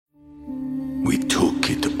We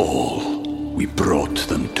took it all. We brought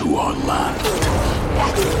them to our land.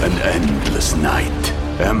 An endless night,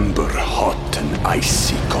 ember hot and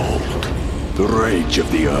icy cold. The rage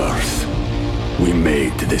of the earth. We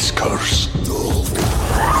made this curse.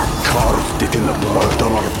 Carved it in the blood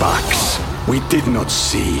on our backs. We did not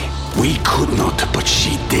see. We could not, but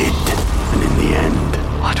she did. And in the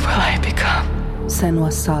end... What will I become?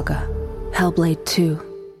 Senua's Saga. Hellblade 2.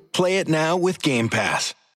 Play it now with Game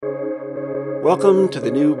Pass. Welcome to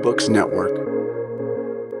the New Books Network.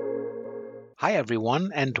 Hi,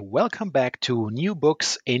 everyone, and welcome back to New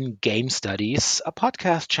Books in Game Studies, a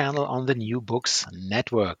podcast channel on the New Books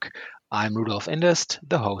Network. I'm Rudolf Indest,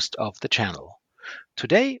 the host of the channel.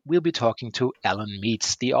 Today, we'll be talking to Alan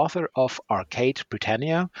Meads, the author of Arcade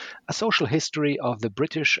Britannia, a social history of the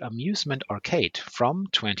British amusement arcade from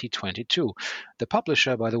 2022. The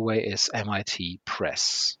publisher, by the way, is MIT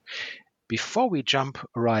Press. Before we jump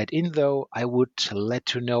right in, though, I would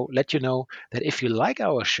let you know that if you like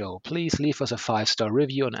our show, please leave us a 5-star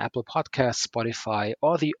review on Apple Podcasts, Spotify,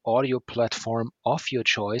 or the audio platform of your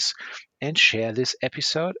choice, and share this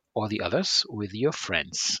episode or the others with your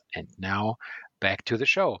friends. And now, back to the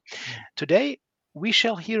show. Today, we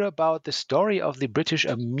shall hear about the story of the British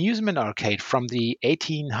amusement arcade from the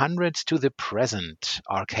 1800s to the present.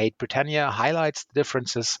 Arcade Britannia highlights the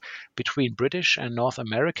differences between British and North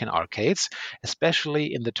American arcades,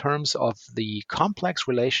 especially in the terms of the complex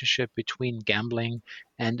relationship between gambling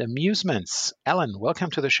and amusements. Alan,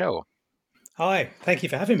 welcome to the show. Hi, thank you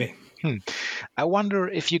for having me. I wonder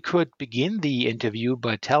if you could begin the interview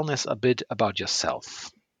by telling us a bit about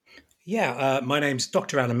yourself. Yeah, my name's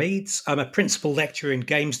Dr. Alan Meads. I'm a principal lecturer in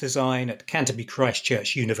games design at Canterbury Christ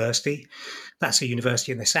Church University. That's a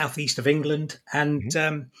university in the southeast of England. And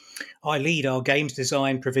I lead our games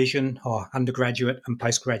design provision, our undergraduate and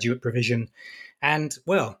postgraduate provision. And,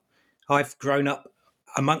 well, I've grown up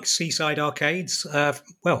amongst seaside arcades,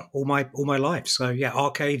 all my life. So, yeah,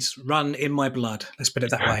 arcades run in my blood. Let's put it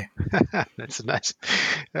that way. That's nice.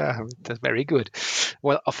 That's very good.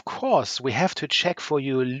 Well, of course, we have to check for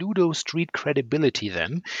your Ludo Street credibility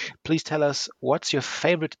then. Please tell us what's your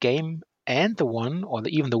favorite game and the one, or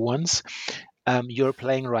even the ones you're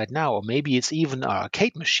playing right now. Or maybe it's even an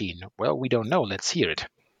arcade machine. Well, we don't know. Let's hear it.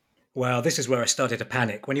 Well, this is where I started to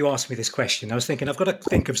panic. When you asked me this question, I was thinking I've got to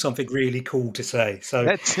think of something really cool to say. So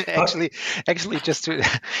that's actually just to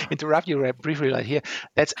interrupt you briefly right here.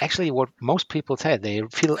 That's actually what most people say. They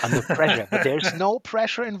feel under pressure, but there's no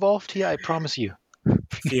pressure involved here. I promise you.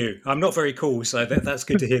 Phew. I'm not very cool, so that's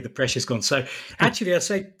good to hear the pressure's gone. So actually, I'd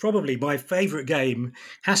say probably my favourite game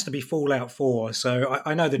has to be Fallout 4. So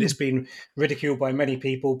I know that it's been ridiculed by many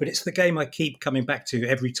people, but it's the game I keep coming back to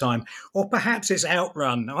every time. Or perhaps it's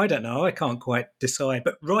Outrun. I don't know. I can't quite decide.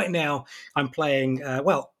 But right now, I'm playing,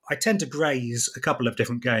 I tend to graze a couple of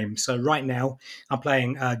different games. So right now, I'm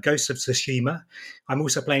playing Ghost of Tsushima. I'm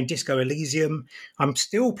also playing Disco Elysium. I'm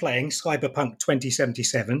still playing Cyberpunk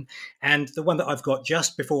 2077. And the one that I've got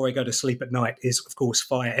just before I go to sleep at night is, of course,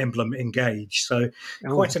 Fire Emblem Engage. So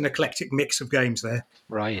quite an eclectic mix of games there.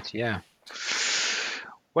 Right, yeah.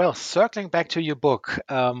 Well, circling back to your book,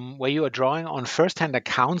 where you are drawing on first-hand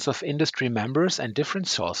accounts of industry members and different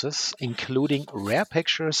sources, including rare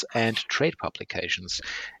pictures and trade publications.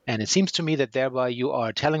 And it seems to me that thereby you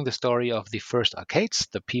are telling the story of the first arcades,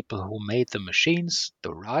 the people who made the machines,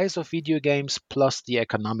 the rise of video games, plus the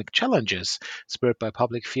economic challenges spurred by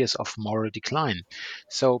public fears of moral decline.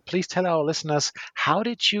 So please tell our listeners, how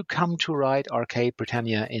did you come to write Arcade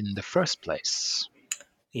Britannia in the first place?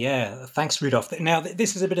 Yeah, thanks, Rudolph. Now,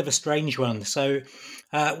 this is a bit of a strange one. So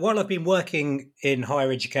while I've been working in higher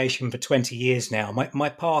education for 20 years now, my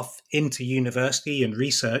path into university and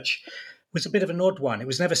research was a bit of an odd one. It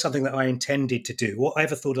was never something that I intended to do or I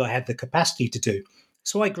ever thought I had the capacity to do.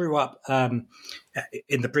 So I grew up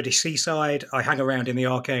in the British seaside. I hung around in the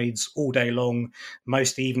arcades all day long,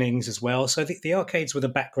 most evenings as well. So the arcades were the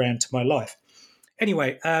background to my life.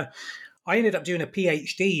 Anyway, I ended up doing a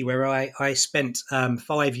PhD where I spent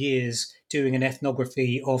 5 years doing an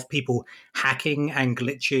ethnography of people hacking and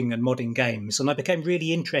glitching and modding games. And I became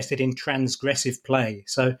really interested in transgressive play.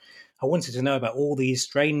 So I wanted to know about all these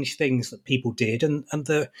strange things that people did and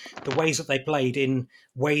the ways that they played in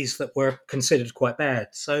ways that were considered quite bad.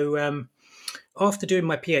 So after doing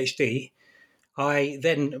my PhD, I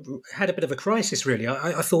then had a bit of a crisis, really.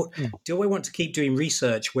 I thought, do I want to keep doing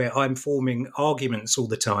research where I'm forming arguments all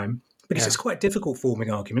the time? Because it's quite difficult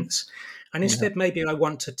forming arguments. And instead, maybe I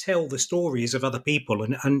want to tell the stories of other people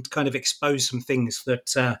and kind of expose some things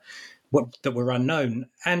that were unknown.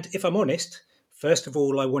 And if I'm honest, first of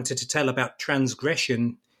all, I wanted to tell about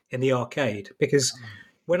transgression in the arcade because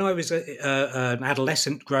when I was an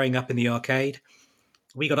adolescent growing up in the arcade,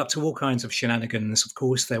 we got up to all kinds of shenanigans. Of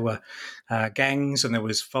course, there were gangs, and there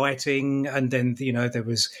was fighting, and then there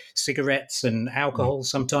was cigarettes and alcohol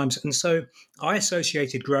sometimes. And so I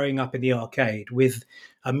associated growing up in the arcade with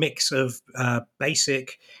a mix of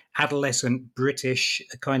basic adolescent British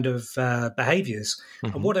kind of behaviours.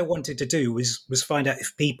 And what I wanted to do was find out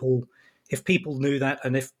if people knew that,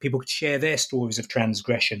 and if people could share their stories of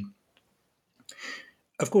transgression.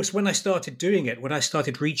 Of course, when I started doing it, when I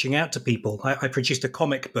started reaching out to people, I produced a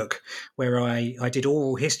comic book where I did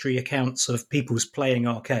oral history accounts of people's playing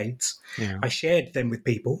arcades. Yeah. I shared them with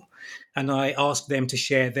people, and I asked them to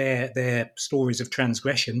share their stories of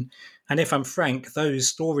transgression. And if I'm frank, those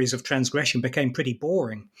stories of transgression became pretty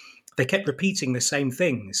boring. They kept repeating the same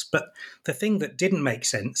things. But the thing that didn't make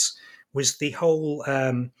sense was the whole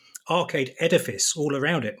arcade edifice all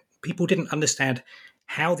around it. People didn't understand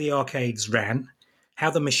how the arcades ran, how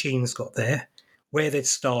the machines got there, where they'd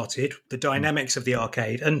started, the dynamics of the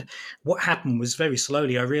arcade. And what happened was, very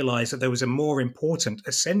slowly I realised that there was a more important,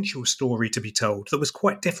 essential story to be told that was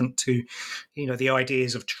quite different to, the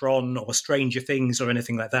ideas of Tron or Stranger Things or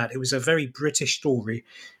anything like that. It was a very British story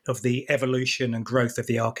of the evolution and growth of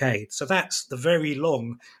the arcade. So that's the very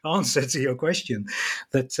long answer to your question,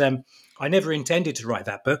 that I never intended to write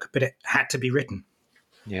that book, but it had to be written.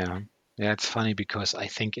 Yeah. Yeah, it's funny because I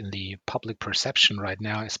think in the public perception right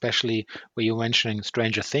now, especially where you're mentioning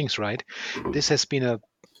Stranger Things, right? This has been a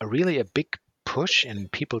really big push in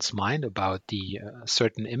people's mind about the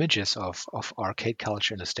certain images of arcade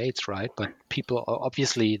culture in the States, right? But people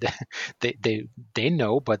obviously they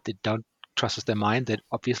know, but they don't trust their mind that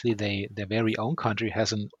obviously their very own country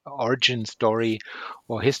has an origin story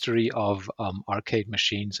or history of arcade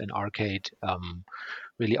machines and arcade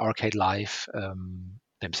life.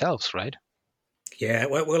 Themselves, right? Yeah,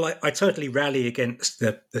 well, I totally rally against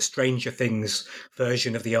the Stranger Things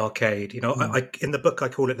version of the arcade. I in the book I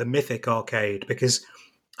call it the mythic arcade, because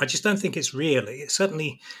I just don't think it's real. It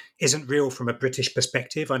certainly isn't real from a British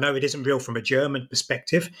perspective. I know it isn't real from a German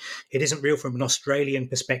perspective. It isn't real from an Australian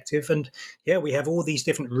perspective. And yeah, we have all these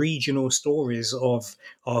different regional stories of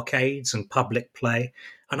arcades and public play.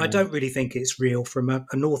 And I don't really think it's real from a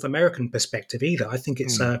North American perspective either. I think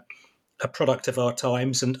it's a product of our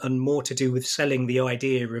times and more to do with selling the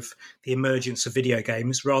idea of the emergence of video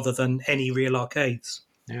games rather than any real arcades.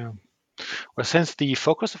 Yeah. Well, since the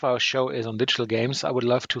focus of our show is on digital games, I would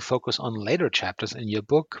love to focus on later chapters in your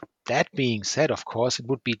book. That being said, of course, it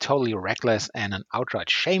would be totally reckless and an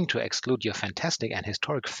outright shame to exclude your fantastic and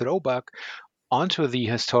historic throwback onto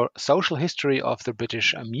the social history of the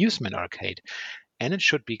British amusement arcade. And it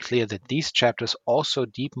should be clear that these chapters also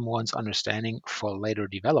deepen one's understanding for later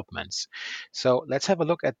developments. So let's have a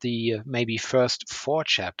look at the maybe first 4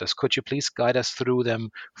 chapters. Could you please guide us through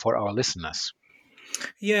them for our listeners?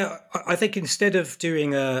 Yeah, I think instead of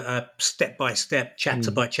doing a step-by-step,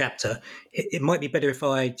 chapter-by-chapter, it might be better if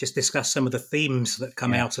I just discuss some of the themes that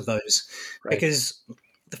come out of those. Right. Because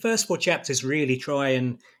the first 4 chapters really try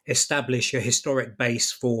and establish a historic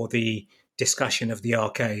base for the discussion of the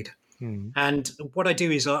arcade. And what I do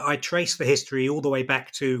is I trace the history all the way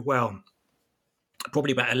back to, well,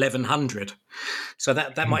 probably about 1100. So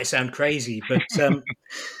that might sound crazy, but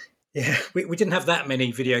yeah, we didn't have that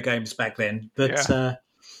many video games back then. But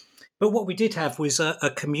what we did have was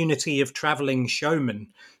a community of traveling showmen.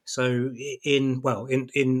 So in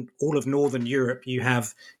all of Northern Europe, you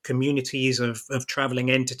have communities of traveling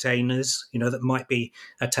entertainers, that might be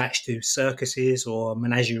attached to circuses or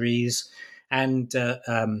menageries, and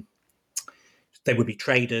they would be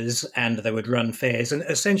traders and they would run fairs. And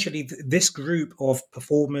essentially, this group of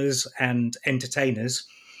performers and entertainers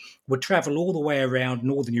would travel all the way around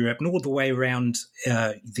Northern Europe and all the way around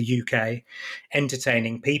the UK,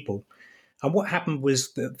 entertaining people. And what happened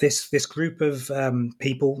was that this group of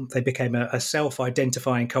people, they became a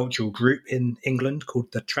self-identifying cultural group in England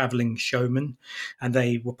called the Travelling Showmen, and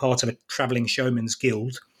they were part of a Travelling Showmen's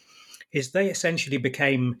Guild. They essentially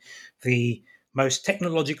became the most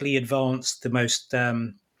technologically advanced, the most,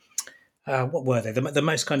 what were they? The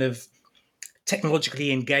most kind of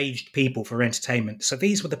technologically engaged people for entertainment. So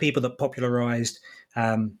these were the people that popularized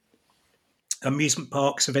amusement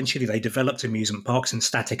parks. Eventually they developed amusement parks and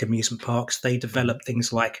static amusement parks. They developed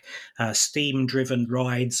things like steam-driven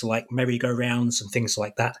rides like merry-go-rounds and things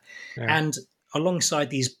like that. Yeah. And alongside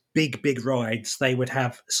these big rides, they would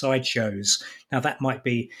have sideshows. Now, that might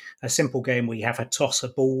be a simple game where you have to toss a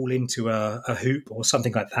ball into a hoop or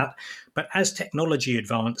something like that. But as technology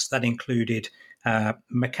advanced, that included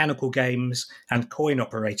mechanical games, and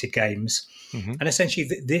coin-operated games. Mm-hmm. And essentially,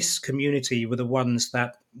 this community were the ones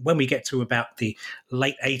that, when we get to about the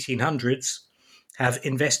late 1800s, have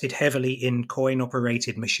invested heavily in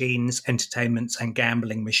coin-operated machines, entertainments, and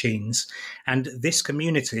gambling machines. And this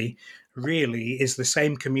community really is the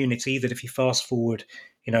same community that, if you fast forward,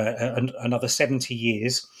 another 70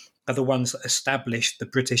 years, are the ones that established the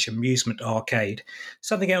British amusement arcade.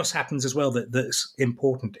 Something else happens as well that's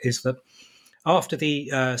important is that after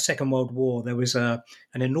the Second World War, there was an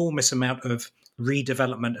enormous amount of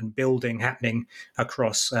redevelopment and building happening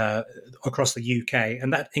across the UK,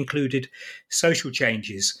 and that included social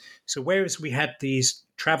changes. So whereas we had these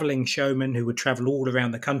travelling showmen who would travel all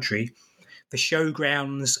around the country, the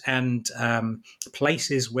showgrounds and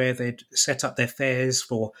places where they'd set up their fairs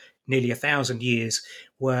for nearly 1,000 years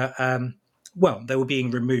were they were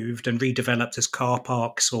being removed and redeveloped as car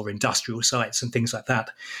parks or industrial sites and things like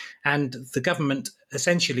that. And the government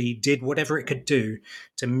essentially did whatever it could do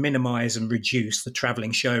to minimise and reduce the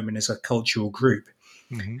travelling showmen as a cultural group.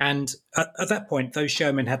 Mm-hmm. And at that point, those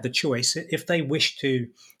showmen had the choice. If they wished to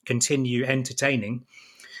continue entertaining,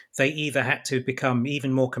 they either had to become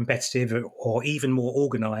even more competitive or even more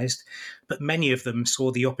organised, but many of them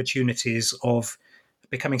saw the opportunities of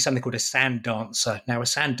becoming something called a sand dancer. Now, a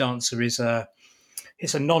sand dancer is a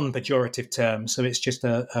non-pejorative term, so it's just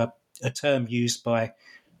a term used by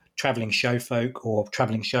travelling showfolk or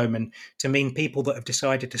travelling showmen to mean people that have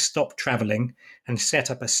decided to stop travelling and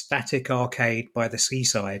set up a static arcade by the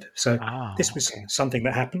seaside. So this was something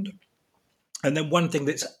that happened. And then one thing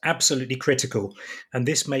that's absolutely critical, and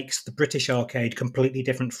this makes the British arcade completely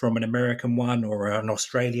different from an American one or an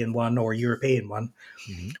Australian one or a European one,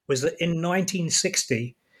 was that in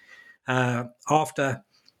 1960, after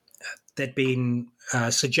there'd been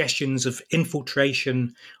suggestions of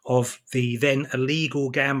infiltration of the then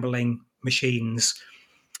illegal gambling machines.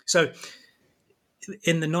 So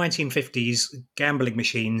in the 1950s, gambling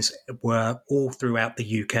machines were all throughout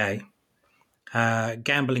the UK.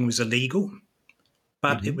 Gambling was illegal,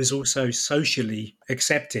 but it was also socially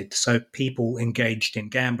accepted. So people engaged in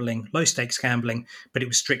gambling, low-stakes gambling, but it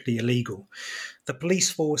was strictly illegal. The police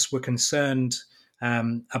force were concerned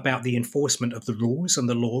about the enforcement of the rules and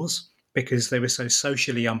the laws because they were so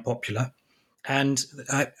socially unpopular. And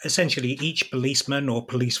essentially each policeman or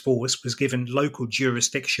police force was given local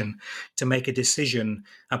jurisdiction to make a decision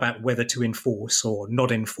about whether to enforce or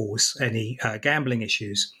not enforce any gambling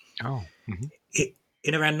issues. Oh,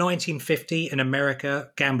 In around 1950 in America,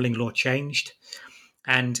 gambling law changed,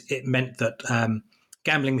 and it meant that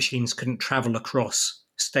gambling machines couldn't travel across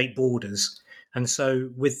state borders. And so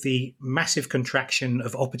with the massive contraction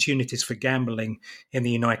of opportunities for gambling in the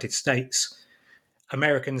United States,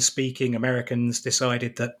 American-speaking Americans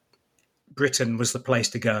decided that Britain was the place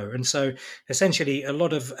to go. And so essentially a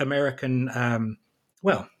lot of American,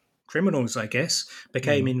 criminals, I guess,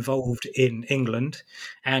 became involved in England,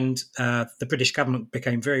 and the British government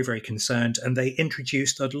became very, very concerned, and they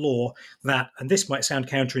introduced a law that, and this might sound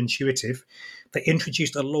counterintuitive, they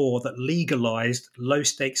introduced a law that legalised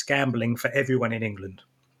low-stakes gambling for everyone in England.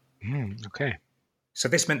 Okay. So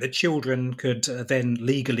this meant that children could then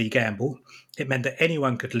legally gamble. It meant that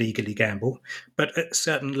anyone could legally gamble, but at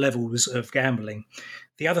certain levels of gambling.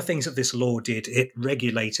 The other things that this law did, it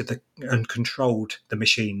regulated and controlled the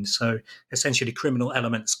machines. So essentially criminal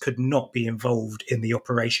elements could not be involved in the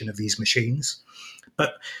operation of these machines.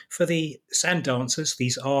 But for the sand dancers,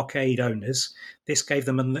 these arcade owners, this gave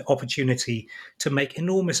them an opportunity to make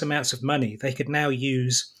enormous amounts of money. They could now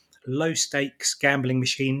use low-stakes gambling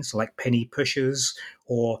machines like penny pushers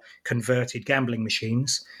or converted gambling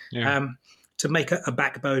machines to make a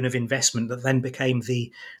backbone of investment that then became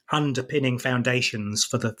the underpinning foundations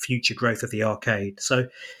for the future growth of the arcade. So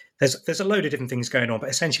there's a load of different things going on, but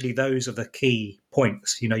essentially those are the key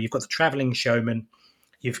points. You know, you've got the travelling showman,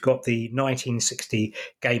 you've got the 1960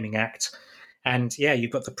 Gaming Act, and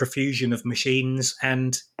you've got the profusion of machines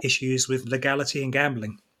and issues with legality and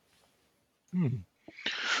gambling.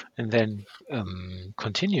 And then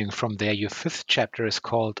continuing from there, your fifth chapter is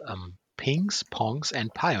called Pings, Pongs,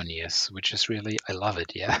 and Pioneers, which is really, I love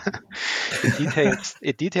it,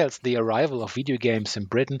 It details the arrival of video games in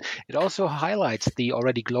Britain. It also highlights the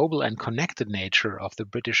already global and connected nature of the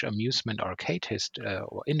British amusement arcade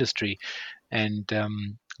or industry. And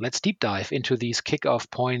let's deep dive into these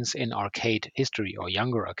kickoff points in arcade history, or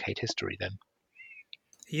younger arcade history then.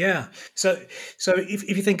 Yeah. So if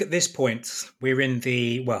you think at this point, we're in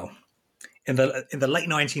the late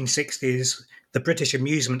 1960s, the British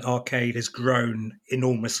amusement arcade has grown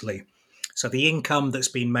enormously. So the income that's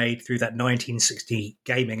been made through that 1960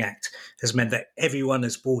 Gaming Act has meant that everyone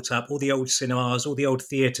has bought up all the old cinemas, all the old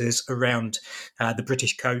theatres around the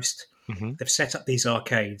British coast. Mm-hmm. They've set up these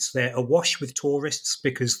arcades. They're awash with tourists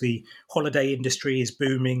because the holiday industry is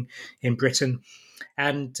booming in Britain.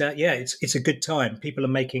 And it's a good time. People are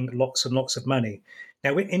making lots and lots of money.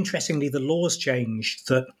 Now, interestingly, the laws changed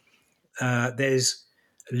that there's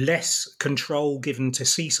less control given to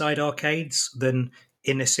seaside arcades than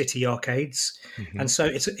inner city arcades. Mm-hmm. And so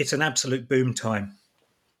it's an absolute boom time.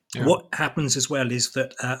 Yeah. What happens as well is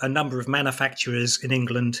that a number of manufacturers in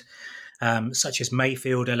England, such as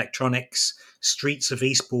Mayfield Electronics, Streets of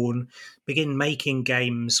Eastbourne, begin making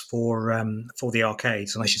games for the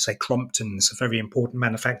arcades. And I should say Crompton's a very important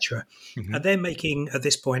manufacturer. Mm-hmm. And they're making, at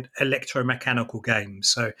this point, electromechanical games.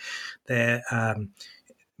 So they're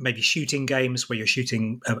maybe shooting games where you're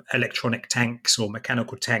shooting electronic tanks or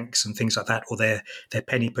mechanical tanks and things like that, or they're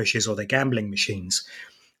penny pushers or they're gambling machines.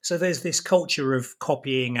 So there's this culture of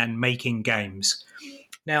copying and making games.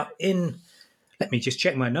 Now, let me just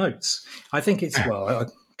check my notes. I think it's,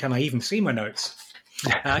 can I even see my notes?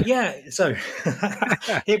 So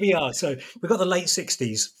here we are. So we've got the late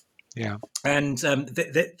 60s. Yeah. And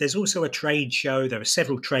there's also a trade show. There are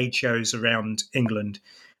several trade shows around England.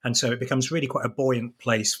 And so it becomes really quite a buoyant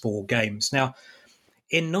place for games. Now,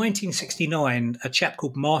 in 1969, a chap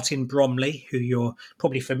called Martin Bromley, who you're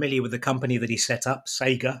probably familiar with the company that he set up,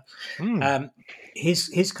 Sega,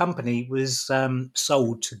 his company was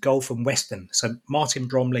sold to Gulf and Western. So Martin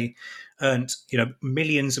Bromley earned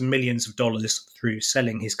millions and millions of dollars through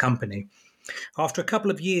selling his company. After a couple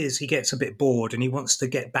of years, he gets a bit bored and he wants to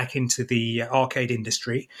get back into the arcade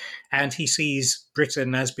industry. And he sees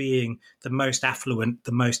Britain as being the most affluent,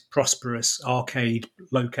 the most prosperous arcade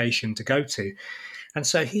location to go to. And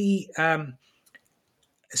so he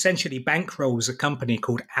essentially bankrolls a company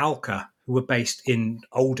called Alka, who were based in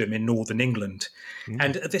Oldham in northern England.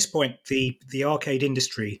 And at this point, the arcade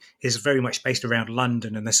industry is very much based around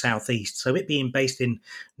London and the southeast. So it being based in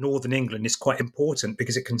northern England is quite important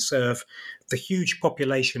because it can serve the huge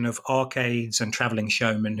population of arcades and travelling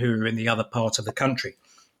showmen who are in the other part of the country.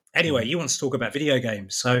 Anyway, you want to talk about video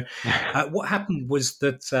games. So what happened was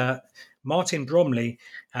that Martin Bromley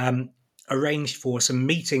arranged for some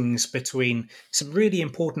meetings between some really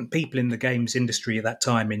important people in the games industry at that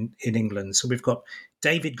time in England. So we've got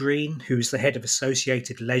David Green, who's the head of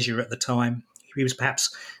Associated Leisure at the time. He was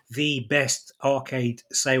perhaps the best arcade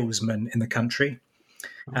salesman in the country.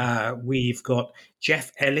 We've got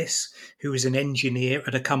Jeff Ellis, who was an engineer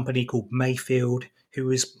at a company called Mayfield, who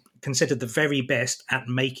was considered the very best at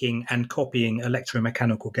making and copying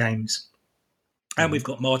electromechanical games. And we've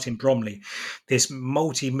got Martin Bromley, this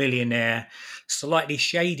multi-millionaire, slightly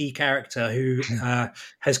shady character who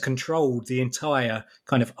has controlled the entire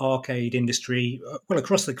kind of arcade industry,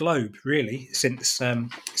 across the globe, really, since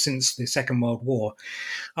the Second World War.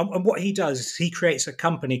 And what he does is he creates a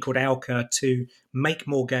company called Alka to make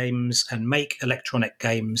more games and make electronic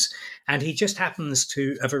games. And he just happens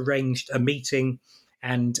to have arranged a meeting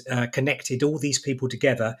and connected all these people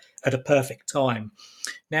together at a perfect time.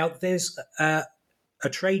 Now, there's a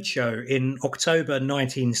trade show in October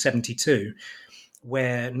 1972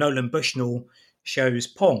 where Nolan Bushnell shows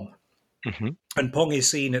Pong. Mm-hmm. And Pong is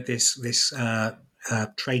seen at this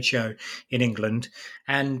trade show in England.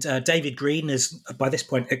 And David Green has, by this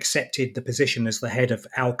point, accepted the position as the head of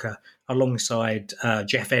Alka alongside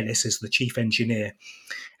Jeff Ellis as the chief engineer.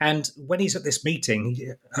 And when he's at this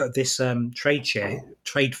meeting, this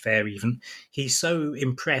trade fair even, he's so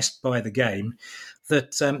impressed by the game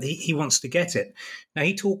that he wants to get it. Now,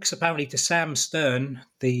 he talks apparently to Sam Stern,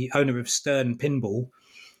 the owner of Stern Pinball,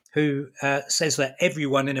 who says that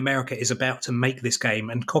everyone in America is about to make this game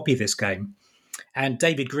and copy this game. And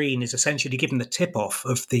David Green is essentially given the tip-off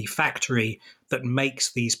of the factory that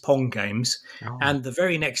makes these Pong games. Oh. And the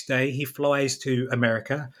very next day, he flies to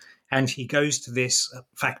America and he goes to this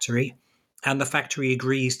factory, and the factory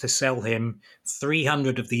agrees to sell him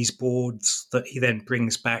 300 of these boards that he then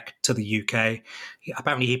brings back to the UK.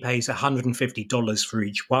 Apparently, he pays $150 for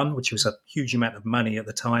each one, which was a huge amount of money at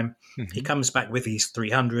the time. Mm-hmm. He comes back with these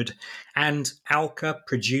 300, and Alka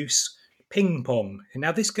produce Ping Pong. And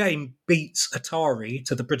now, this game beats Atari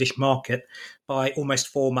to the British market by almost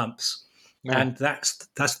 4 months. Yeah. And that's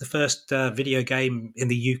the first video game in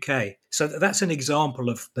the UK. So that's an example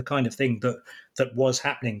of the kind of thing that was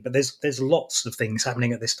happening. But there's lots of things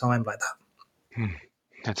happening at this time like that.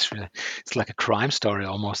 That's really, it's like a crime story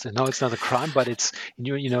almost. No, it's not a crime, but it's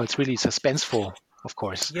it's really suspenseful, of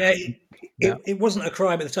course. Yeah, it wasn't a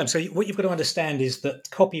crime at the time. So what you've got to understand is that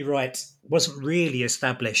copyright wasn't really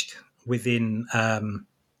established within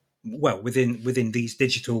within these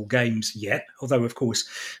digital games yet. Although, of course,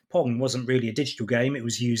 Pong wasn't really a digital game; it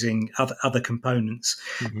was using other components.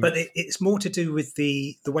 But it's more to do with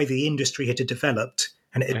the way the industry had developed,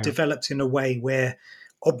 and it had developed in a way where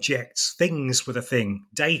objects, things were the thing.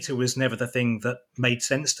 Data was never the thing that made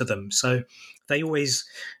sense to them. So they always,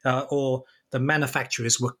 or the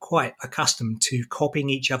manufacturers were quite accustomed to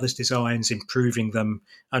copying each other's designs, improving them,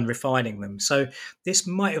 and refining them. So this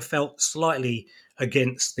might have felt slightly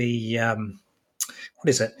against the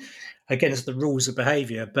against the rules of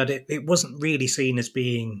behaviour, but it wasn't really seen as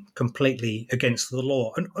being completely against the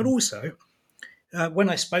law. And also, when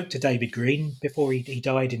I spoke to David Green before he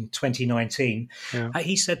died in 2019,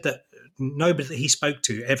 he said that nobody that he spoke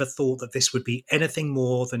to ever thought that this would be anything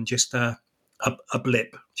more than just a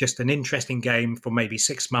blip, just an interesting game for maybe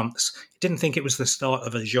 6 months. He didn't think it was the start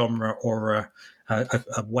of a genre or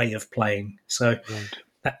a way of playing. So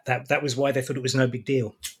that was why they thought it was no big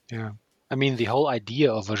deal. Yeah. I mean, the whole idea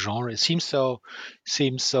of a genre seems so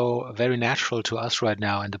very natural to us right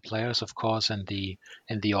now, and the players, of course, and the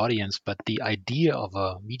audience. But the idea of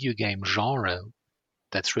a video game genre,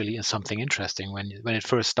 that's really something interesting. When it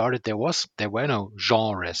first started, there were no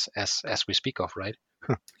genres as we speak of, right?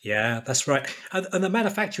 Yeah, that's right. And the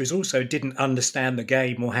manufacturers also didn't understand the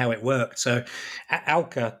game or how it worked. So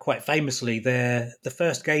Alka, quite famously, the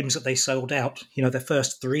first games that they sold out, their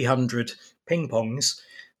first 300 ping pongs,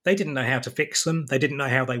 they didn't know how to fix them. They didn't know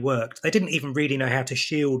how they worked. They didn't even really know how to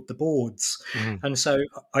shield the boards. And so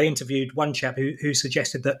I interviewed one chap who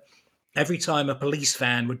suggested that every time a police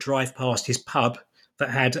van would drive past his pub that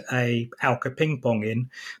had a Alka ping pong in,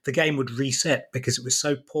 the game would reset because it was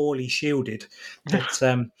so poorly shielded that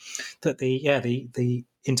the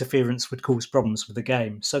interference would cause problems with the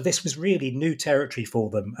game. So this was really new territory for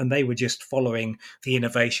them, and they were just following the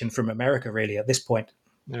innovation from America really at this point.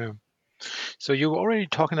 Yeah. So you were already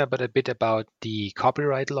talking a bit about the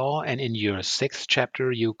copyright law, and in your 6th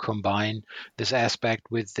chapter, you combine this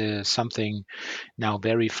aspect with something now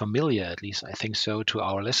very familiar, at least I think so, to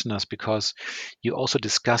our listeners, because you also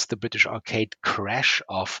discuss the British arcade crash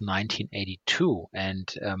of 1982,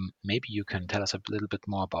 and maybe you can tell us a little bit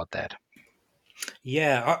more about that.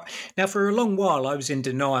 Yeah. Now, for a long while, I was in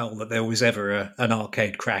denial that there was ever an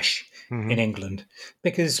arcade crash in England,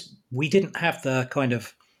 because we didn't have the kind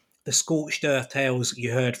of the scorched earth tales that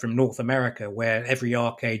you heard from North America, where every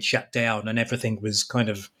arcade shut down and everything was kind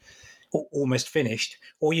of almost finished.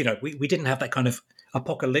 Or, we didn't have that kind of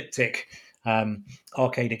apocalyptic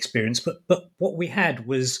arcade experience. But what we had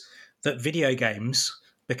was that video games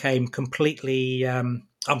became completely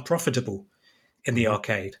unprofitable in the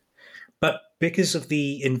arcade. But because of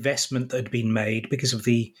the investment that had been made, because of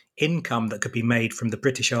the income that could be made from the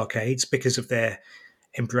British arcades, because of their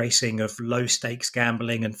embracing of low stakes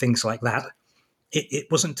gambling and things like that,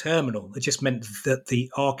 it wasn't terminal. It just meant that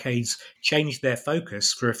the arcades changed their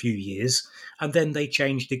focus for a few years and then they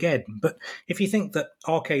changed again. But if you think that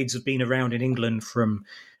arcades have been around in England from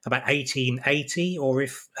about 1880, or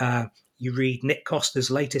if you read Nick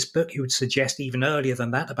Costa's latest book, he would suggest even earlier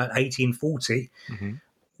than that, about 1840.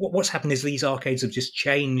 What's happened is these arcades have just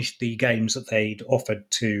changed the games that they'd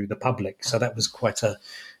offered to the public. So that was quite a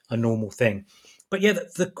normal thing. But yeah,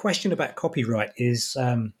 the question about copyright is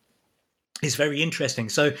very interesting.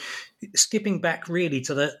 So skipping back really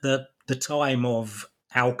to the time of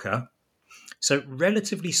Alka, so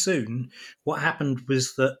relatively soon, what happened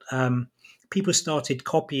was that people started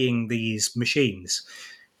copying these machines.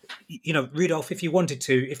 Rudolf, if you wanted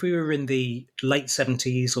to, if we were in the late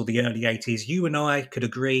 70s or the early 80s, you and I could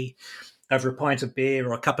agree over a pint of beer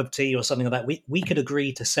or a cup of tea or something like that, we could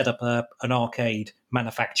agree to set up an arcade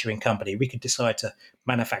manufacturing company. We could decide to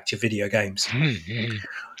manufacture video games.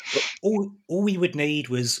 But all we would need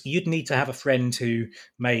was, you'd need to have a friend who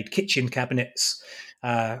made kitchen cabinets.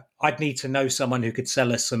 I'd need to know someone who could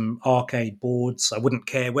sell us some arcade boards. I wouldn't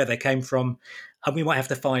care where they came from. And we might have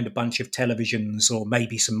to find a bunch of televisions or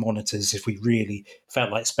maybe some monitors if we really felt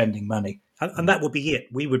like spending money. And that would be it.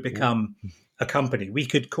 We would become a company. We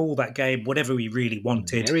could call that game whatever we really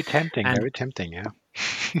wanted. Very tempting,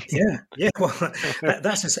 yeah. yeah. Well,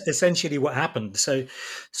 that's essentially what happened. So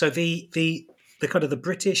the kind of the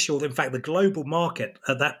British, or in fact the global market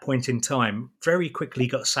at that point in time, very quickly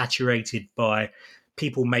got saturated by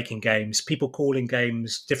people making games, people calling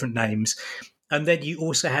games different names. And then you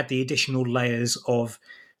also had the additional layers of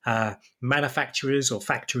manufacturers or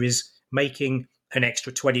factories making an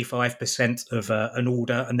extra 25% of an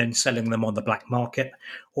order and then selling them on the black market.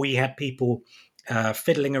 Or you had people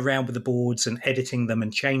fiddling around with the boards and editing them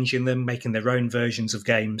and changing them, making their own versions of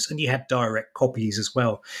games. And you had direct copies as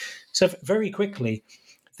well. So very quickly,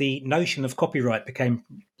 the notion of copyright became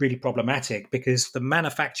really problematic because the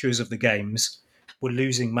manufacturers of the games were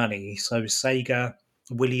losing money. So Sega,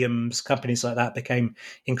 Williams, companies like that became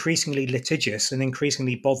increasingly litigious and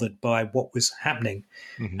increasingly bothered by what was happening.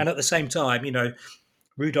 And at the same time,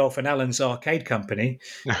 Rudolph and Alan's arcade company,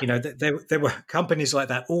 there were companies like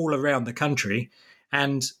that all around the country.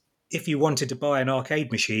 And if you wanted to buy an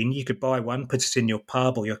arcade machine, you could buy one, put it in your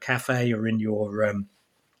pub or your cafe or in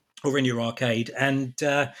your arcade, and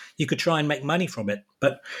you could try and make money from it.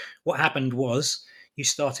 But what happened was you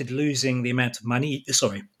started losing the amount of money.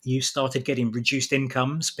 Sorry, you started getting reduced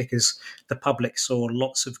incomes because the public saw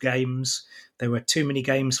lots of games. There were too many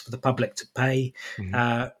games for the public to pay.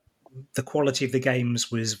 The quality of the games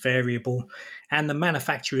was variable, and the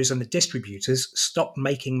manufacturers and the distributors stopped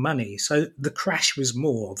making money. So the crash was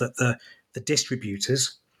more that the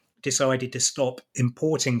distributors decided to stop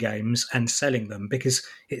importing games and selling them because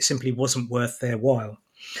it simply wasn't worth their while.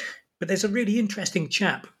 But there's a really interesting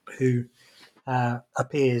chap who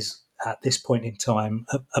appears at this point in time,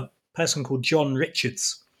 a person called John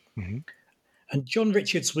Richards. And John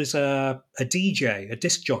Richards was a DJ, a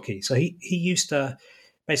disc jockey. So he used to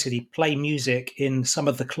basically play music in some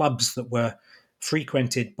of the clubs that were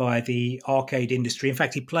frequented by the arcade industry. In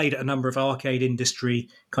fact, he played at a number of arcade industry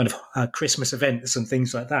kind of Christmas events and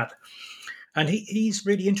things like that. And he's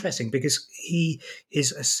really interesting because he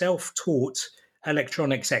is a self-taught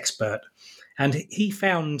electronics expert. And he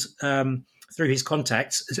found, through his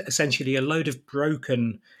contacts, essentially a load of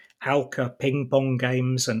broken Alka ping pong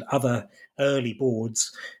games and other early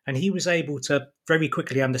boards, and he was able to very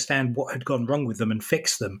quickly understand what had gone wrong with them and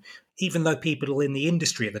fix them, even though people in the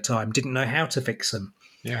industry at the time didn't know how to fix them.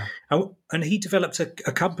 Yeah. And he developed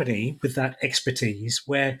a company with that expertise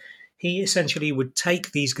where he essentially would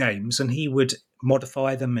take these games and he would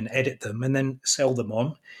modify them and edit them and then sell them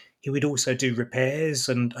on. He would also do repairs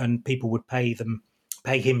and people would pay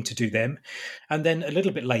him to do them. And then a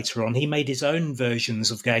little bit later on, he made his own versions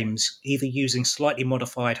of games, either using slightly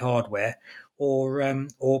modified hardware or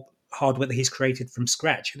hardware that he's created from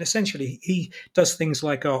scratch. And essentially, he does things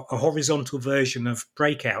like a horizontal version of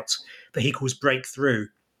Breakout that he calls Breakthrough.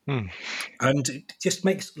 And it just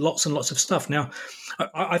makes lots and lots of stuff. Now,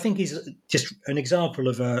 I think he's just an example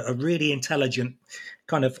of a really intelligent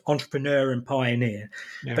kind of entrepreneur and pioneer.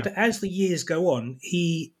 Yeah. But as the years go on,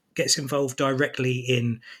 he gets involved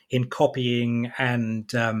directly in copying, and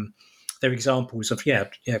there are examples of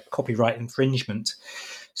copyright infringement.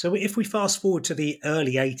 So if we fast forward to the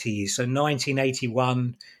early 80s, so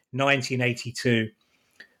 1981, 1982,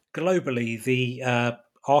 globally the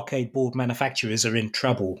arcade board manufacturers are in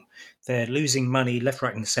trouble. They're losing money left,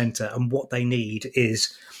 right and centre, and what they need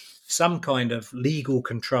is some kind of legal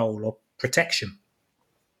control or protection.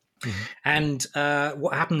 And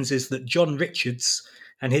what happens is that John Richards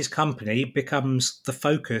and his company becomes the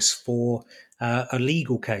focus for a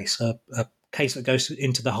legal case, a case that goes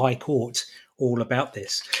into the High Court all about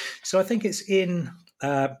this. So I think it's in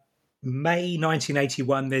May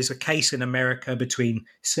 1981, there's a case in America between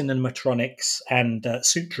Cinematronics and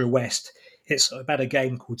Sutra West. It's about a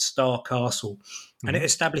game called Star Castle. And it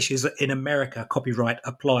establishes that in America, copyright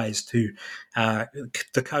applies to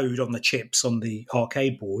the code on the chips on the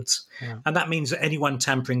arcade boards. Yeah. And that means that anyone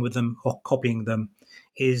tampering with them or copying them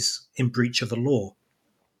is in breach of the law.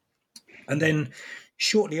 And then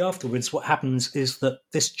shortly afterwards, what happens is that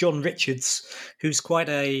this John Richards, who's quite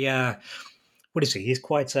a... what is he? He's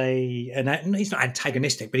quite he's not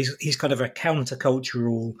antagonistic, but he's kind of a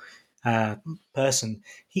countercultural person.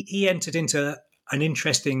 He entered into an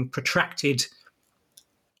interesting, protracted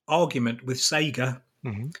argument with Sega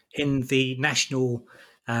in the national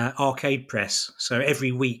arcade press. So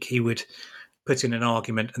every week he would put in an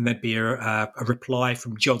argument, and there'd be a reply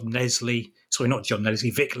from Vic Leslie,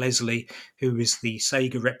 who was the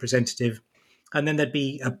Sega representative, and then there'd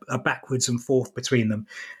be a backwards and forth between them.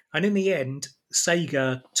 And in the end,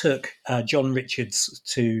 Sega took John Richards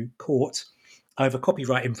to court over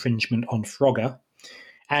copyright infringement on Frogger.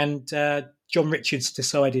 And John Richards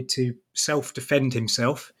decided to self-defend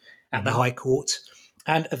himself at the High Court.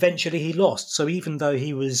 And eventually he lost. So even though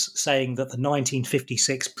he was saying that the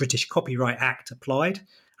 1956 British Copyright Act applied,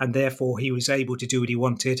 and therefore he was able to do what he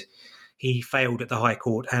wanted, he failed at the High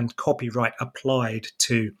Court, and copyright applied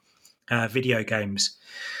to video games.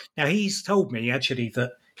 Now, he's told me, actually,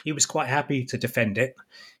 that he was quite happy to defend it.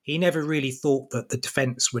 He never really thought that the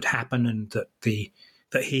defence would happen and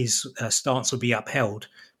that his stance would be upheld.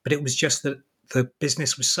 But it was just that the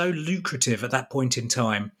business was so lucrative at that point in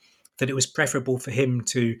time that it was preferable for him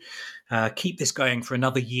to keep this going for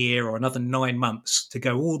another year or another 9 months, to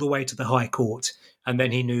go all the way to the High Court, and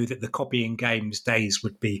then he knew that the copying games days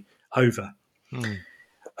would be over.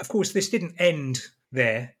 Of course, this didn't end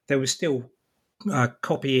there. There was still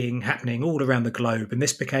copying happening all around the globe, and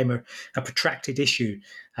this became a protracted issue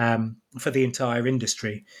for the entire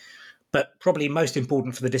industry. But probably most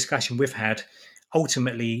important for the discussion we've had,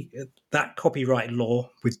 ultimately, that copyright law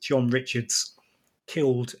with John Richards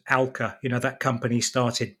killed Alka, that company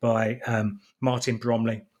started by Martin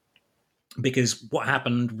Bromley. Because what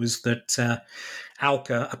happened was that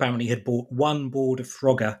Alka apparently had bought one board of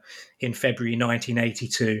Frogger in February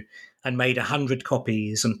 1982 and made 100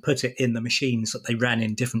 copies and put it in the machines that they ran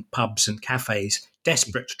in different pubs and cafes,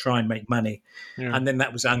 desperate to try and make money. Yeah. And then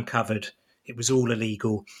that was uncovered. It was all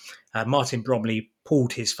illegal. Martin Bromley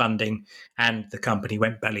pulled his funding and the company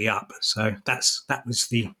went belly up. So that was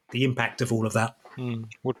the impact of all of that.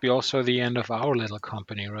 Would be also the end of our little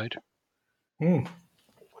company, right?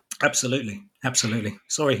 Absolutely.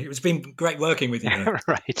 Sorry, it's been great working with you.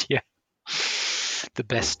 Right, yeah. The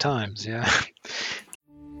best times, yeah.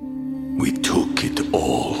 We took it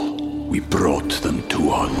all. We brought them to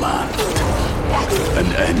our land. An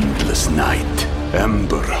endless night,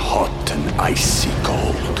 ember hot and icy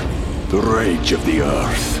cold. The rage of the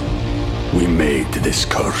earth. We made this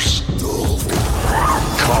curse.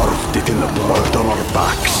 Carved it in the blood on our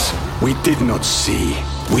backs. We did not see.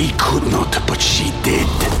 We could not, but she did.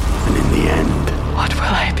 And in the end... What will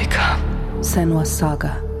I become? Senua's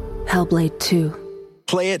Saga. Hellblade 2.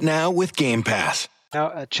 Play it now with Game Pass.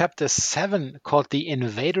 Now, Chapter 7, called The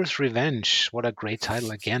Invader's Revenge, what a great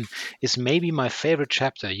title again, is maybe my favorite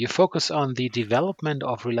chapter. You focus on the development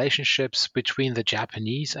of relationships between the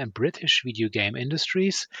Japanese and British video game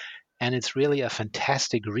industries, and it's really a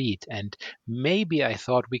fantastic read. And maybe I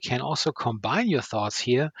thought we can also combine your thoughts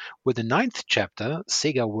here with the 9th chapter,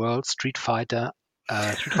 Sega World Street Fighter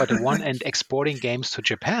 1 and exporting games to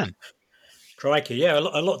Japan. Crikey, yeah, a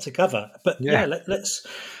lot to cover. But yeah,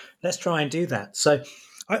 let's try and do that. So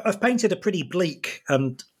I've painted a pretty bleak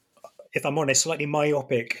and, if I'm honest, slightly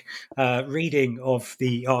myopic reading of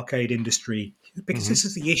the arcade industry, because this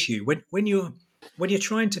is the issue. When you're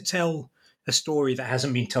trying to tell a story that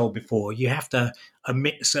hasn't been told before, you have to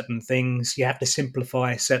omit certain things, you have to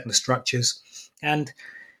simplify certain structures, and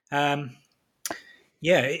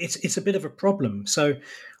it's a bit of a problem. So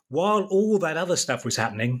while all that other stuff was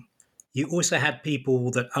happening, you also had people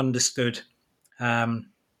that understood how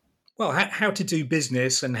to do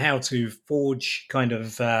business and how to forge kind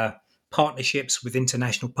of partnerships with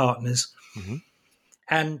international partners.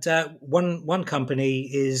 And one company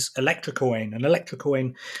is Electrocoin, and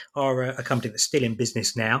Electrocoin are a company that's still in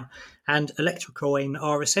business now. And Electrocoin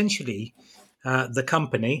are essentially the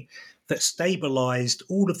company that stabilized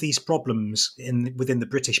all of these problems within the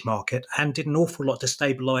British market and did an awful lot to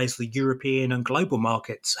stabilize the European and global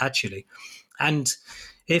markets, actually. And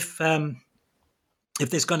if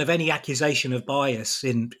there's kind of any accusation of bias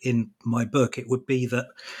in my book, it would be that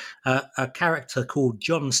a character called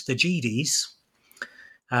John Stagides,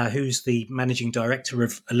 who's the managing director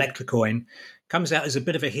of Electrocoin, comes out as a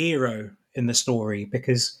bit of a hero in the story,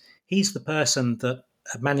 because he's the person that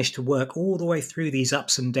managed to work all the way through these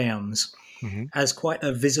ups and downs as quite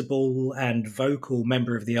a visible and vocal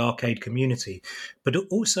member of the arcade community, but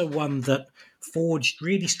also one that forged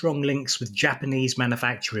really strong links with Japanese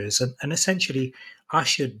manufacturers and essentially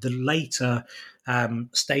ushered the later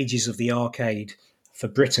stages of the arcade for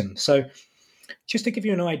Britain. So just to give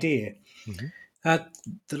you an idea,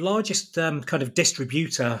 the largest kind of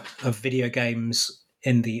distributor of video games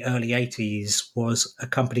in the early 80s was a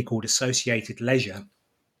company called Associated Leisure.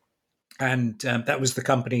 And that was the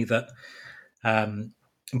company that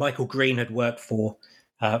Michael Green had worked for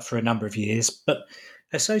a number of years. But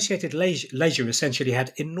Associated Leisure essentially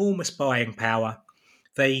had enormous buying power.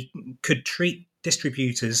 They could treat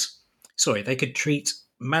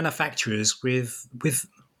manufacturers with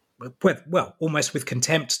almost with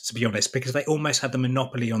contempt, to be honest, because they almost had the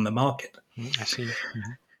monopoly on the market. I see.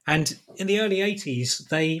 And in the early 80s,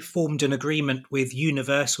 they formed an agreement with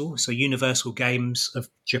Universal, so Universal Games of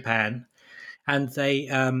Japan, and they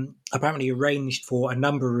apparently arranged for a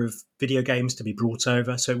number of video games to be brought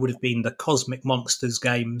over. So it would have been the Cosmic Monsters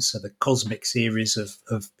games, so the Cosmic series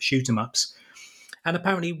of shoot-'em-ups. And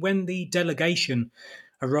apparently when the delegation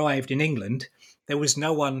arrived in England, there was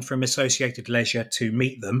no one from Associated Leisure to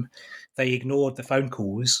meet them. They ignored the phone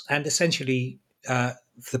calls, and essentially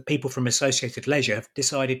the people from Associated Leisure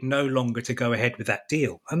decided no longer to go ahead with that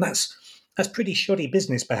deal. And that's that's pretty shoddy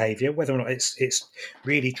business behaviour. Whether or not it's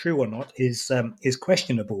really true or not is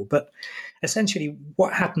questionable. But essentially,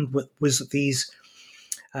 what happened was that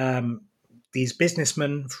these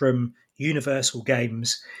businessmen from Universal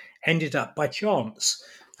Games ended up by chance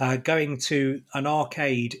going to an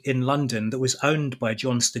arcade in London that was owned by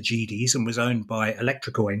John Stagides and was owned by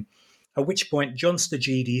Electrocoin. At which point, John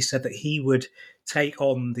Stagides said that he would take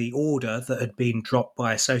on the order that had been dropped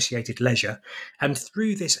by Associated Leisure. And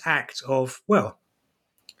through this act of, well,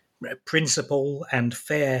 principle and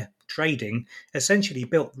fair trading, essentially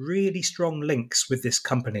built really strong links with this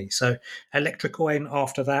company. So Electrocoin,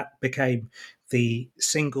 after that, became the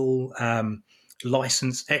single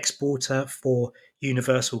license exporter for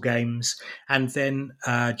Universal Games, and then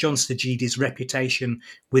John Stagides' reputation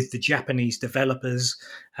with the Japanese developers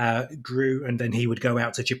grew, and then he would go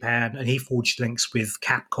out to Japan and he forged links with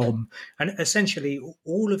Capcom, and essentially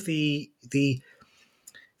all of the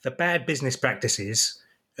bad business practices.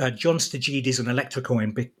 John Stagides and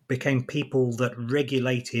Electrocoin became people that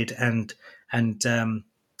regulated and kind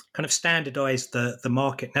of standardized the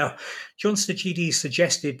market. Now, John Stagides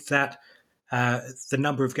suggested that the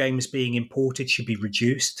number of games being imported should be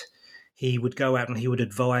reduced. He would go out and he would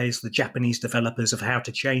advise the Japanese developers of how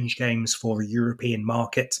to change games for a European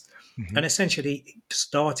market, and essentially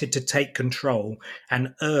started to take control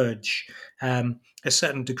and urge a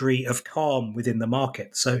certain degree of calm within the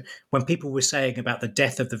market. So when people were saying about the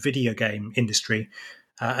death of the video game industry,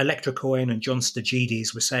 Electrocoin and John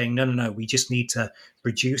Stagides were saying, no, we just need to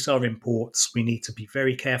reduce our imports. We need to be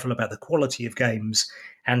very careful about the quality of games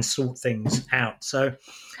and sort things out. So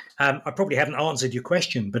I probably haven't answered your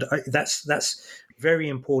question, but that's very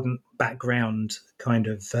important background kind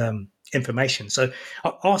of information. So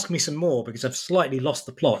ask me some more, because I've slightly lost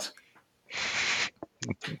the plot.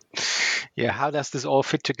 Yeah, how does this all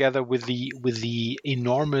fit together with the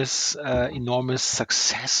enormous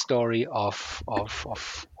success story of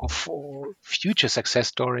future success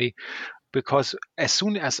story? Because as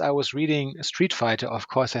soon as I was reading Street Fighter, of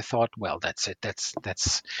course, I thought, well, that's it. That's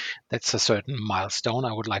a certain milestone.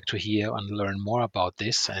 I would like to hear and learn more about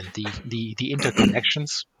this and the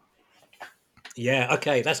interconnections. Yeah,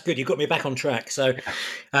 okay, that's good. You got me back on track. So,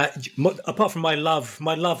 apart from my love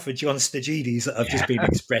for John Stagides that I've just been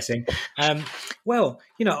expressing, well,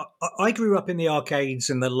 I grew up in the arcades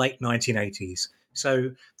in the late 1980s.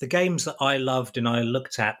 So the games that I loved and I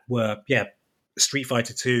looked at were, Street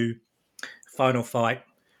Fighter 2, Final Fight,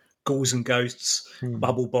 Ghouls and Ghosts,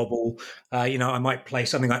 Bubble Bobble. I might play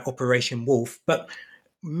something like Operation Wolf, but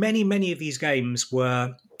many of these games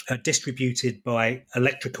were distributed by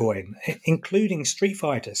Electrocoin, including Street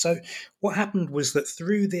Fighter. So what happened was that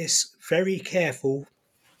through this very careful,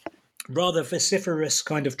 rather vociferous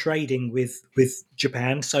kind of trading with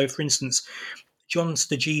Japan. So, for instance, John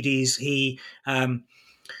Stagides,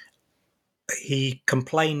 he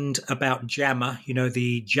complained about JAMA,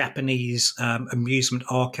 the Japanese amusement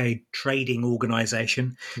arcade trading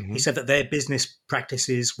organization. He said that their business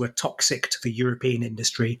practices were toxic to the European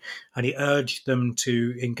industry, and he urged them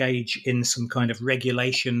to engage in some kind of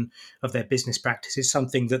regulation of their business practices,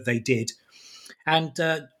 something that they did. And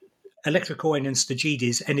Electrocoin and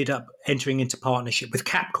Stagides ended up entering into partnership with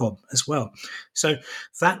Capcom as well. So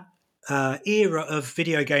that era of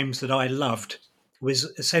video games that I loved was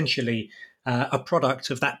essentially a product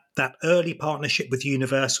of that early partnership with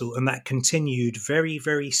Universal and that continued very,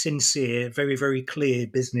 very sincere, very, very clear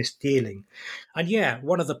business dealing. And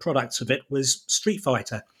one of the products of it was Street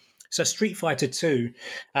Fighter. So Street Fighter 2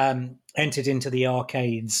 entered into the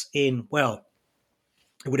arcades in, well,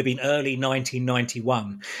 it would have been early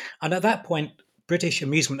 1991. And at that point, British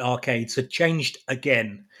amusement arcades had changed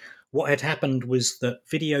again. What had happened was that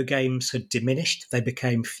video games had diminished. They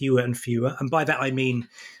became fewer and fewer. And by that, I mean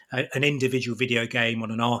an individual video game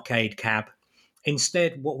on an arcade cab.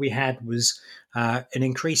 Instead, what we had was an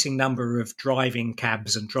increasing number of driving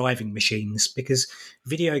cabs and driving machines, because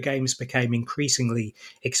video games became increasingly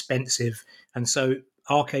expensive. And so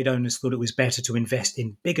arcade owners thought it was better to invest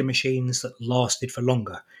in bigger machines that lasted for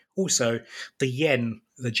longer. Also,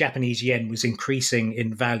 the Japanese yen was increasing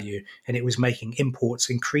in value, and it was making imports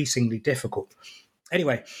increasingly difficult.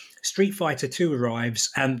 Anyway, Street Fighter 2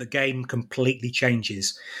 arrives and the game completely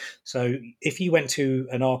changes. So if you went to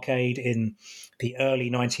an arcade in the early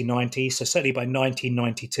 1990s, so certainly by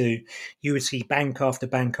 1992, you would see bank after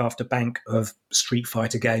bank after bank of Street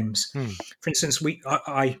Fighter games. For instance, the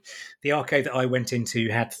arcade that I went into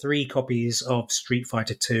had 3 copies of Street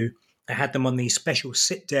Fighter 2. I had them on these special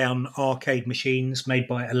sit-down arcade machines made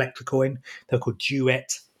by Electrocoin. They're called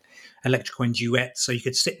Duet. Electrocoin Duet, so you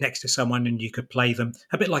could sit next to someone and you could play them,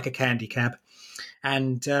 a bit like a candy cab.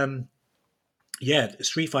 And Yeah,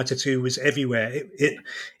 Street Fighter 2 was everywhere.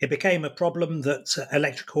 It became a problem that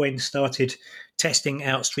Electrocoin started testing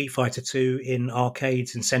out Street Fighter 2 in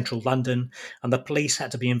arcades in central London, and the police had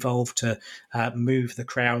to be involved to move the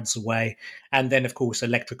crowds away. And then, of course,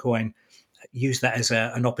 Electrocoin used that as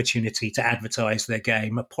an opportunity to advertise their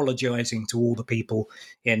game, apologising to all the people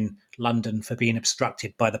in London for being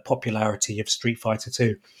obstructed by the popularity of Street Fighter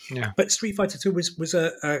 2. Yeah. But Street Fighter 2 was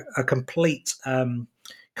a complete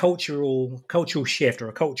cultural shift, or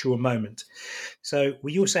a cultural moment. So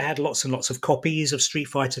we also had lots and lots of copies of Street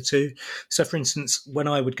Fighter 2. So, for instance, when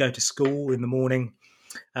I would go to school in the morning,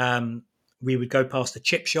 we would go past the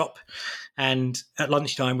chip shop, and at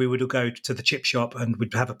lunchtime we would go to the chip shop and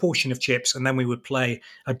we'd have a portion of chips, and then we would play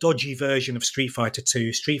a dodgy version of Street Fighter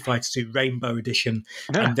 2, Street Fighter 2 Rainbow Edition,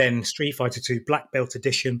 and then Street Fighter 2 Black Belt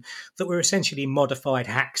Edition, that were essentially modified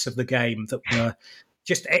hacks of the game that were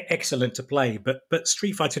just excellent to play. But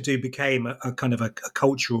Street Fighter 2 became a kind of a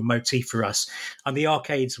cultural motif for us. And the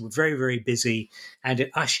arcades were very, very busy, and it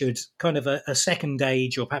ushered kind of a second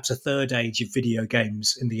age, or perhaps a third age, of video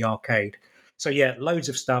games in the arcade. So yeah, loads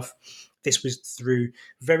of stuff. This was through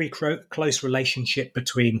very close relationship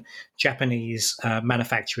between Japanese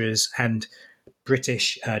manufacturers and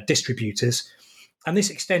British distributors. And this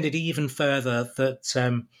extended even further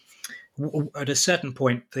that at a certain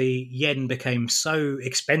point, the yen became so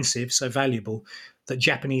expensive, so valuable, that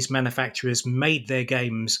Japanese manufacturers made their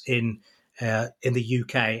games in the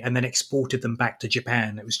UK and then exported them back to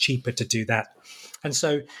Japan. It was cheaper to do that. And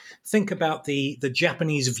so think about the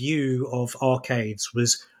Japanese view of arcades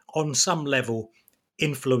was on some level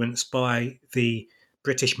influenced by the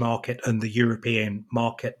British market and the European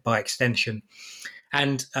market by extension.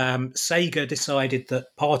 And Sega decided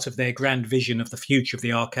that part of their grand vision of the future of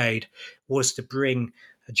the arcade was to bring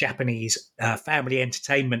a Japanese family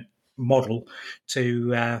entertainment model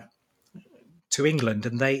to England,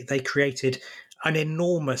 and they created an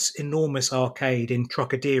enormous arcade in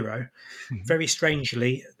Trocadero. Mm-hmm. Very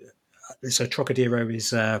strangely, so Trocadero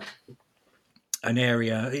is an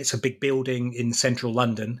area, it's a big building in central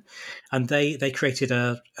London, and they created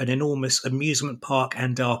an enormous amusement park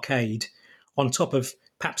and arcade on top of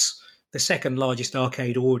perhaps the second largest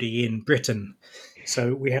arcade already in Britain.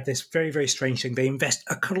 So we have this very, very strange thing. They invest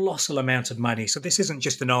a colossal amount of money. So this isn't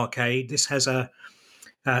just an arcade. This has I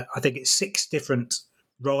think it's 6 different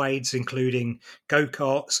rides, including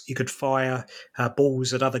go-karts. You could fire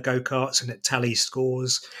balls at other go-karts and it tallies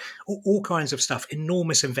scores, all kinds of stuff,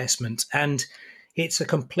 enormous investment. And it's a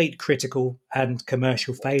complete critical and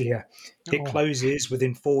commercial failure. It closes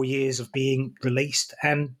within 4 years of being released,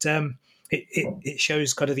 and it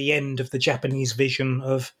shows kind of the end of the Japanese vision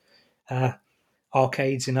of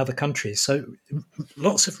arcades in other countries. So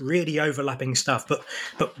lots of really overlapping stuff. But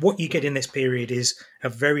what you get in this period is a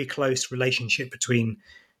very close relationship between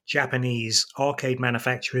Japanese arcade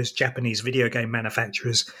manufacturers, Japanese video game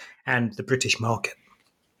manufacturers, and the British market.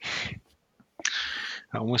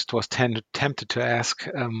 I almost was tempted to ask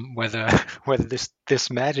whether this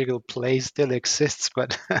magical place still exists,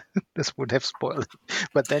 but this would have spoiled it.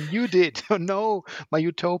 But then you did. Oh no, my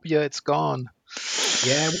utopia, it's gone.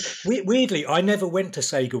 Yeah, weirdly, I never went to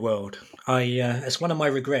Sega World. It's one of my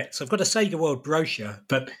regrets. I've got a Sega World brochure,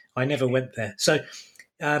 but I never went there. So,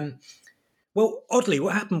 well, oddly,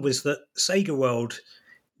 what happened was that Sega World,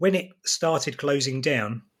 when it started closing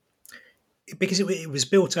down, because it was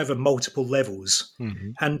built over multiple levels,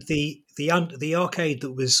 mm-hmm. and the arcade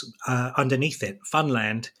that was underneath it,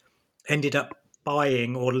 Funland, ended up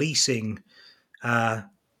buying or leasing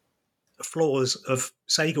floors of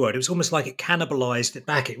Sega World. It was almost like it cannibalized it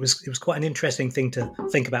back. It was quite an interesting thing to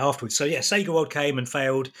think about afterwards. So yeah, Sega World came and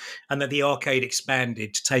failed, and then the arcade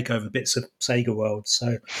expanded to take over bits of Sega World.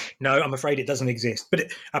 So no, I'm afraid it doesn't exist.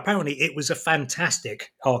 But apparently it was a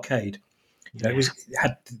fantastic arcade. You know, it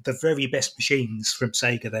had the very best machines from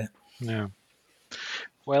Sega there. Yeah.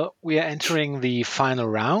 Well, we are entering the final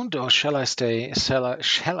round, or shall I say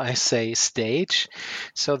stage.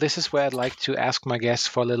 So this is where I'd like to ask my guests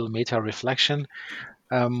for a little meta reflection.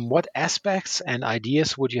 What aspects and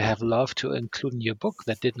ideas would you have loved to include in your book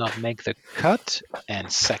that did not make the cut?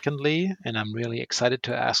 And secondly, and I'm really excited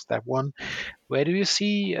to ask that one, where do you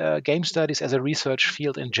see game studies as a research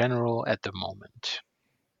field in general at the moment?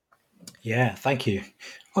 Yeah, thank you.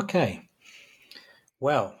 Okay.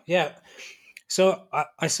 Well, yeah. So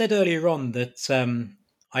I said earlier on that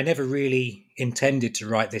I never really intended to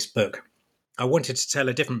write this book. I wanted to tell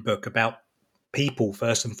a different book about people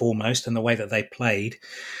first and foremost and the way that they played.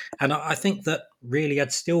 And I think that really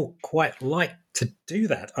I'd still quite like to do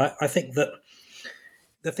that. I think that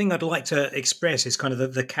the thing I'd like to express is kind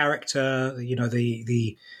of the character, you know,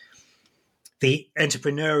 the the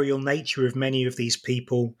entrepreneurial nature of many of these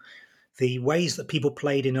people, the ways that people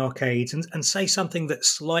played in arcades, and say something that's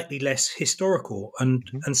slightly less historical and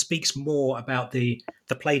speaks more about the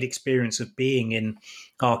played experience of being in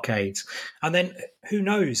arcades. And then, who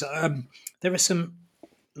knows, there are some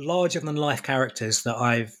larger than life characters that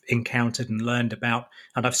I've encountered and learned about,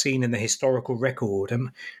 and I've seen in the historical record.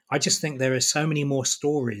 And I just think there are so many more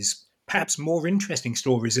stories, perhaps more interesting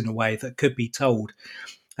stories in a way, that could be told.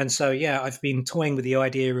 And so, yeah, I've been toying with the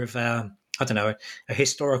idea of, I don't know, a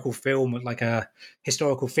historical film, like a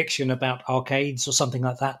historical fiction about arcades or something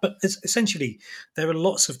like that. But essentially, there are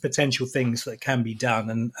lots of potential things that can be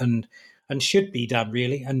done and should be done,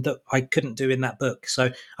 really, and that I couldn't do in that book.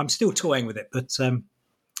 So I'm still toying with it, but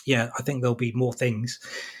yeah, I think there'll be more things.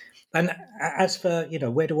 And as for,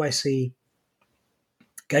 where do I see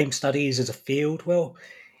game studies as a field? Well,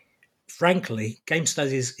 frankly, game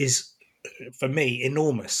studies is, for me,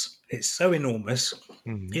 enormous. It's so enormous.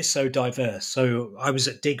 It's so diverse. So I was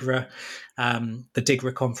at DIGRA, the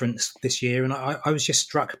DIGRA conference this year, and I was just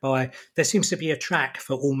struck by, there seems to be a track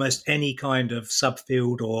for almost any kind of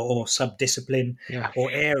subfield or sub-discipline or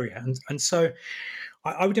area. And so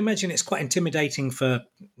I would imagine it's quite intimidating for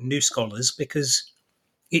new scholars because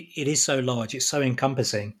it is so large, it's so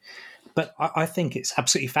encompassing. But I think it's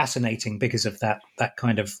absolutely fascinating because of that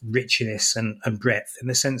kind of richness and breadth, in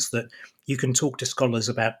the sense that you can talk to scholars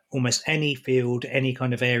about almost any field, any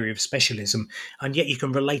kind of area of specialism, and yet you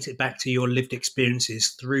can relate it back to your lived experiences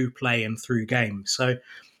through play and through games. So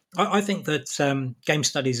I think that game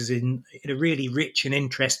studies is in a really rich and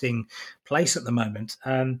interesting place at the moment.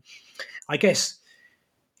 I guess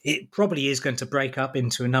it probably is going to break up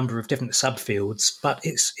into a number of different subfields, but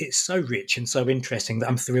it's so rich and so interesting that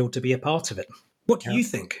I'm thrilled to be a part of it. What do you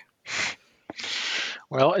think?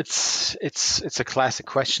 Well, it's a classic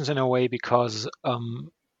question in a way, because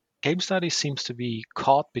game studies seems to be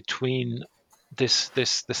caught between the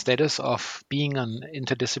status of being an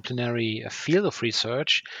interdisciplinary field of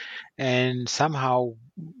research and somehow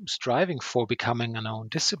striving for becoming an own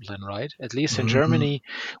discipline, right? At least in Germany,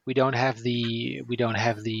 we don't have the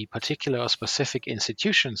particular or specific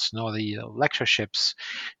institutions nor the lectureships.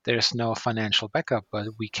 There's no financial backup, but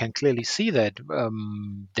we can clearly see that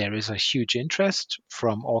there is a huge interest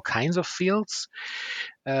from all kinds of fields,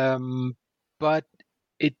 but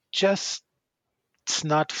it's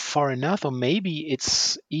not far enough, or maybe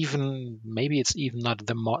it's even not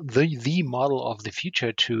the model of the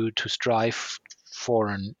future to strive for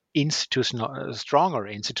an stronger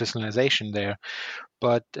institutionalization there.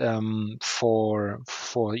 But for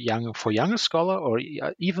younger scholar, or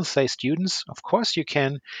even say students, of course you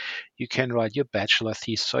can write your bachelor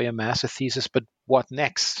thesis or your master thesis, but what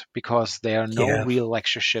next? Because there are no real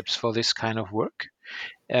lectureships for this kind of work.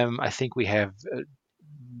 I think we have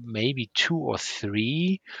maybe 2 or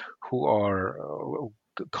 3 who are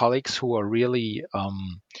colleagues who are really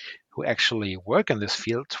who actually work in this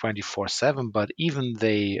field 24/7, but even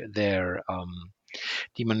their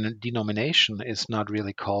denomination is not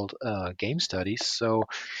really called game studies. So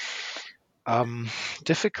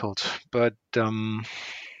difficult, but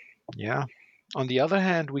yeah. On the other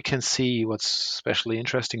hand, we can see what's especially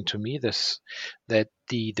interesting to me, that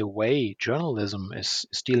the way journalism is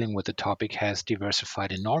dealing with the topic has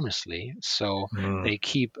diversified enormously. So they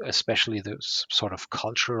keep, especially the sort of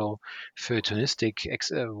cultural feuilletonistic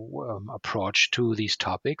approach to these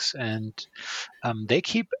topics, and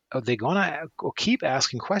they're gonna keep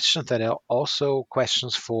asking questions that are also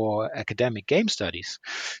questions for academic game studies.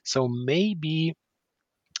 So maybe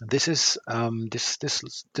this is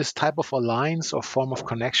this type of alliance or form of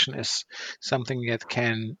connection is something that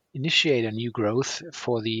can initiate a new growth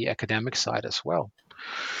for the academic side as well.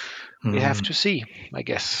 We have to see, I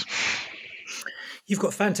guess. You've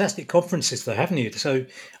got fantastic conferences though, haven't you? So,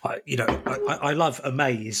 I love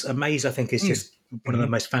Amaze. Amaze, I think, is just one of the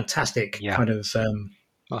most fantastic kind of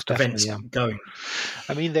events going.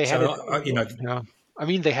 I mean, they had I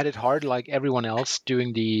mean, they had it hard like everyone else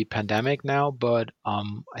during the pandemic now, but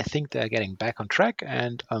I think they're getting back on track.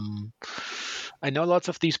 And I know lots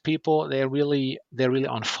of these people. They're really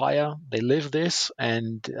on fire. They live this,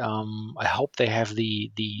 and I hope they have the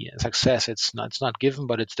success. It's not given,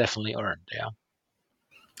 but it's definitely earned.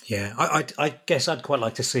 Yeah. I guess I'd quite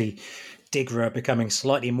like to see DIGRA becoming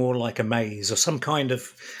slightly more like Amaze, or some kind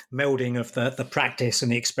of melding of the practice and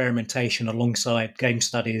the experimentation alongside game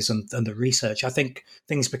studies and the research. I think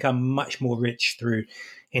things become much more rich through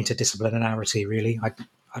interdisciplinarity, really.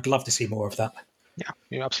 I'd love to see more of that. Yeah,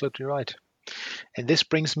 you're absolutely right. And this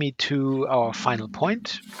brings me to our final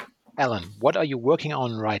point. Alan, what are you working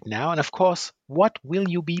on right now? And of course, what will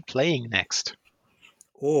you be playing next?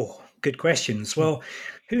 Oh, good questions. Well,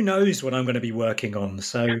 who knows what I'm going to be working on?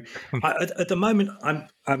 So, at the moment,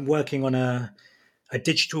 I'm working on a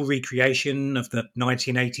digital recreation of the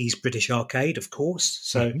 1980s British arcade, of course.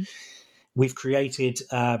 So, we've created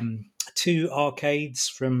 2 arcades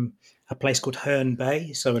from a place called Herne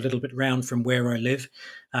Bay, so a little bit round from where I live,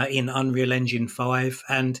 in Unreal Engine 5.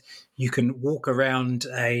 And you can walk around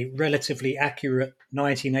a relatively accurate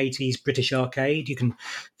 1980s British arcade. You can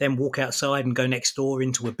then walk outside and go next door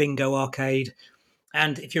into a bingo arcade.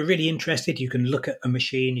 And if you're really interested, you can look at a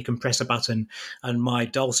machine, you can press a button, and my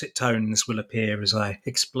dulcet tones will appear as I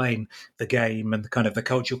explain the game and the kind of the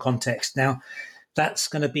cultural context. Now, that's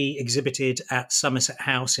going to be exhibited at Somerset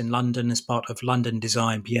House in London as part of London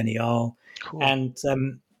Design Biennial. Cool. And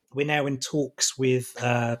we're now in talks with,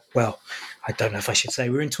 well, I don't know if I should say,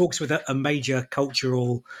 we're in talks with a major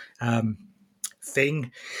cultural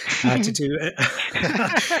thing to do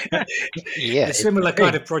a similar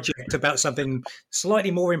kind of project about something slightly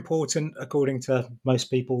more important, according to most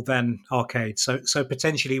people, than arcades. So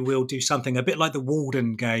potentially we'll do something a bit like the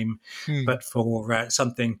Walden game, but for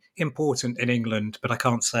something important in England. But I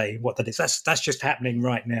can't say what that is. That's just happening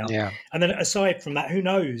right now. Yeah. And then aside from that, who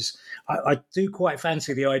knows? I do quite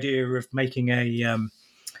fancy the idea of making a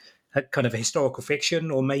kind of a historical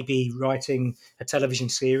fiction, or maybe writing a television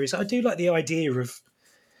series. I do like the idea of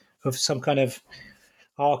some kind of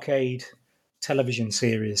arcade television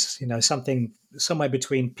series, something somewhere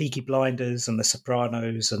between Peaky Blinders and The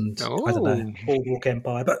Sopranos and I don't know, Boardwalk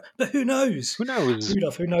Empire. But who knows? Who knows?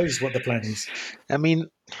 Rudolph, who knows what the plan is? I mean,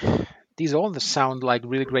 these all sound like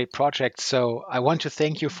really great projects. So I want to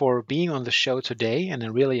thank you for being on the show today, and I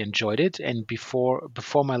really enjoyed it. And before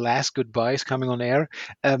my last goodbyes coming on air,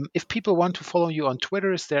 if people want to follow you on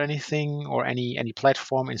Twitter, is there anything or any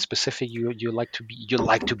platform in specific you like to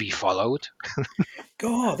be followed?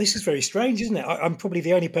 God, this is very strange, isn't it? I'm probably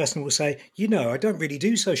the only person who will say, I don't really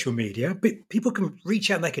do social media, but people can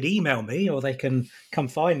reach out and they can email me or they can come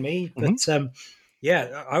find me. But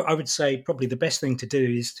I would say probably the best thing to do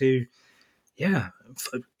is to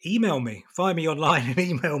email me, find me online and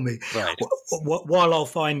email me. Right. While I'll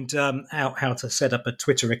find out how to set up a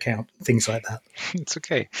Twitter account, things like that. It's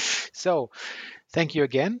okay. So thank you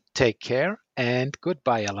again. Take care and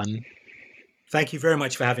goodbye, Alan. Thank you very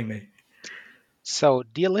much for having me. So,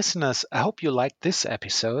 dear listeners, I hope you liked this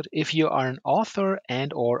episode. If you are an author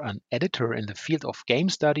and or an editor in the field of game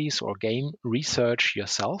studies or game research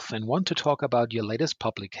yourself and want to talk about your latest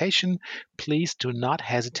publication, please do not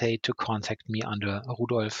hesitate to contact me under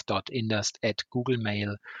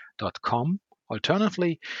rudolf.inderst@googlemail.com.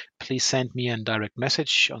 Alternatively, please send me a direct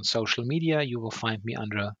message on social media. You will find me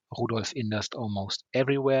under Rudolf Inderst almost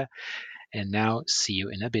everywhere. And now, see you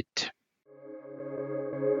in a bit.